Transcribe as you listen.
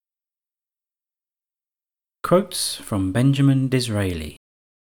Quotes from Benjamin Disraeli.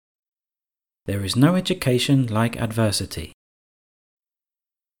 There is no education like adversity.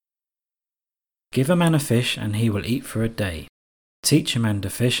 Give a man a fish and he will eat for a day. Teach a man to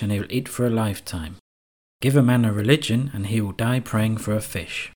fish and he will eat for a lifetime. Give a man a religion and he will die praying for a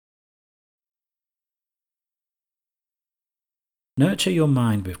fish. Nurture your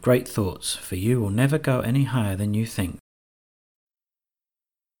mind with great thoughts, for you will never go any higher than you think.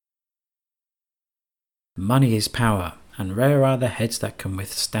 Money is power, and rare are the heads that can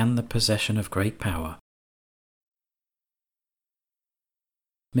withstand the possession of great power.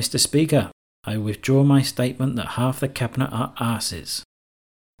 Mr. Speaker, I withdraw my statement that half the cabinet are arses.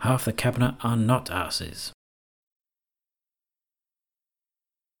 Half the cabinet are not arses.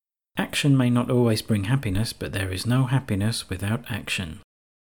 Action may not always bring happiness, but there is no happiness without action.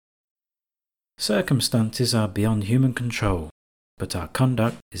 Circumstances are beyond human control, but our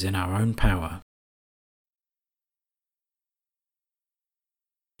conduct is in our own power.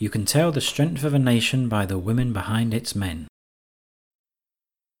 You can tell the strength of a nation by the women behind its men.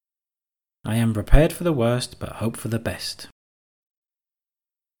 I am prepared for the worst, but hope for the best.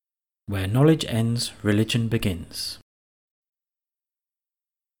 Where knowledge ends, religion begins.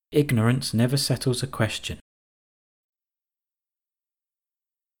 Ignorance never settles a question.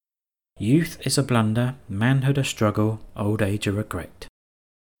 Youth is a blunder, manhood a struggle, old age a regret.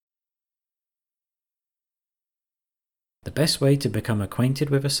 The best way to become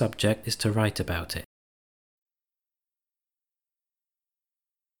acquainted with a subject is to write about it.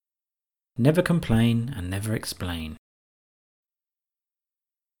 Never complain and never explain.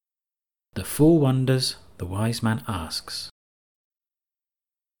 The fool wonders, the wise man asks.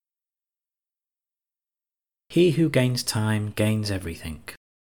 He who gains time gains everything.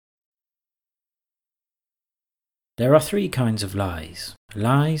 There are 3 kinds of lies: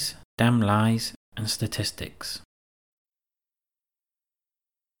 lies, damn lies, and statistics.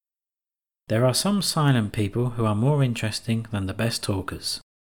 There are some silent people who are more interesting than the best talkers.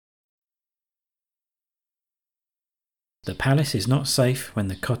 The palace is not safe when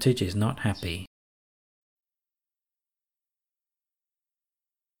the cottage is not happy.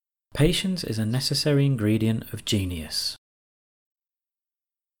 Patience is a necessary ingredient of genius.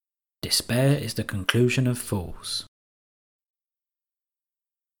 Despair is the conclusion of fools.